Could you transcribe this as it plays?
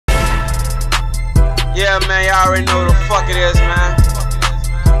Yeah, man, y'all already know what the fuck it is, man.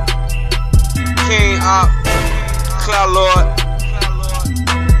 King Op, Cloud Lord.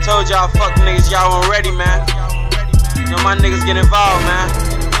 Told y'all fuck niggas, y'all weren't ready, man. You know my niggas get involved, man.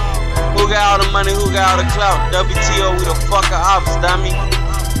 Who got all the money, who got all the clout? WTO, we the fucker ops, dummy.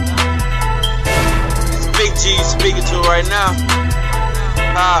 It's Big G you speaking to right now.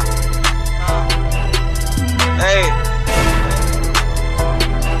 Hey,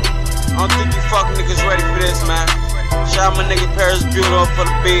 I don't think you fuck niggas ready for this, man. Shout out my nigga Paris Bueller for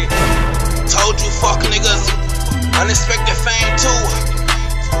the beat. Told you fuck niggas, unexpected fame too.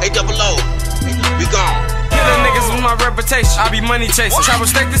 A-double-O, we gone. Killing niggas with my reputation, I be money chasing. Travel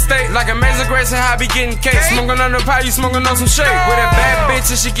state to state like Amazing Grace and how I be getting case. Smoking on the pie, you smoking on some shade. With a bad bitch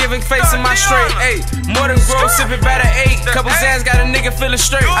and she giving face in my straight. Ayy, more than gross, sipping better 8. Couple Zans got a nigga feeling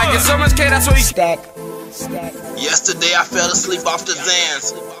straight. I get so much K, that's what he stack. Yesterday I fell asleep off the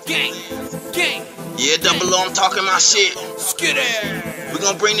Zans. Gang. Yeah, double-O, I'm talking my shit. We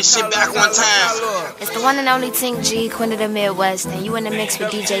gon' bring this shit back one time. It's the one and only Tink G, Queen of the Midwest, and you in the mix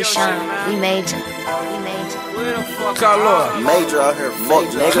with DJ Sean. We major. Cloud Lord. Major out here, fuck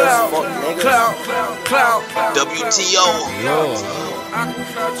niggas. Cloud. WTO.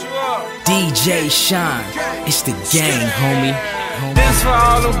 DJ Sean, it's the gang, homie. This for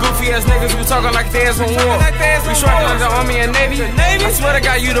all them goofy ass niggas who talking like there's one war. We struggling under Army and Navy. I swear to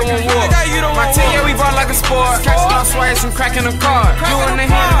God, you don't want war. My team, yeah, we bought like a sport. Catching our swags and cracking a card. Doing the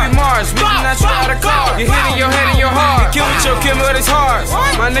Henry Mars, we do not try out a car. You're hitting your head and your heart. Kill with your killer with his heart.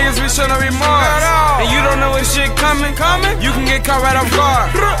 My niggas be showing remorse. And you don't know when shit coming. You can get caught right off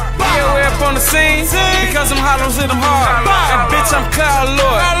guard. Be away up on the scene because I'm hollows in them hard. And bitch, I'm Cloud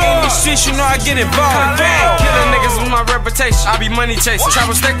Lord. In these streets, you know I get involved. Killing niggas with my reputation. I be money chasing.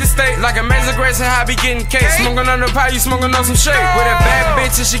 Travel state to state like Amazing Grace and how I be getting case. Smoking on the pie, you smoking on some shade. With a bad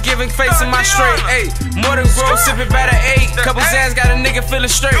bitch and she giving face in my straight. Ayy, more than gross, sipping better 8. Couple Zans got a nigga feeling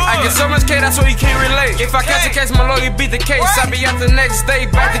straight. I get so much K, that's why you can't relate. If I catch a case, my lawyer beat the case. I be out the next day,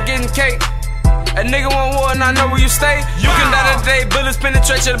 back to getting cake. A nigga want war and I know where you stay. You can die today, bullets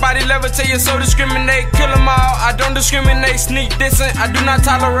penetrate your body, levitate your soul, discriminate. Kill them all, I don't discriminate. Sneak dissing, I do not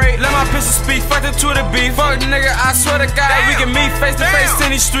tolerate. Let my pistol speak, fuck the Twitter beef. Fuck nigga, I swear to God, we can meet face to face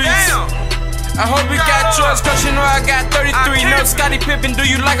in these streets. I hope we got yours, cause you know I got 33. No Scottie Pippen, do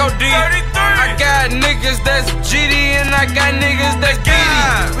you like OD? I got niggas that's GD and I got niggas that's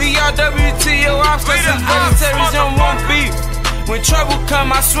BD. We all WTO ops, cause some buddies don't want beef. When trouble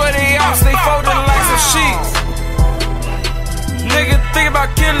come, I swear they off, they folding like some sheets. Nigga think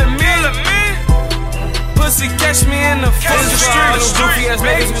about killing me. Pussy catch me in the streets. Goofy ass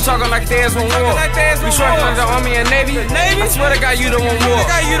niggas who talking like there's one war. We struggling under Army and Navy. I swear to God, you don't want war.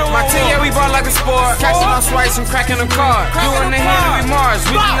 My team, yeah, we bought like a sport. Catching our swipes and cracking a card. Doing the Henry Mars,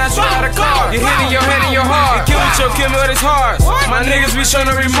 we do not try out a car. You're hitting your head and your heart. Kill with your killer with his heart. My niggas be showing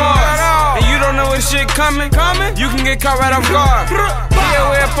remorse. And you don't know when shit coming. You can get caught right off guard. Be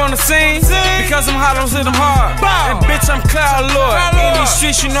away up on the scene because I'm hollows in them hard. And bitch, I'm Cloud Lord. In these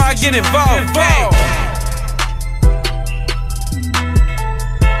streets, you know I get involved.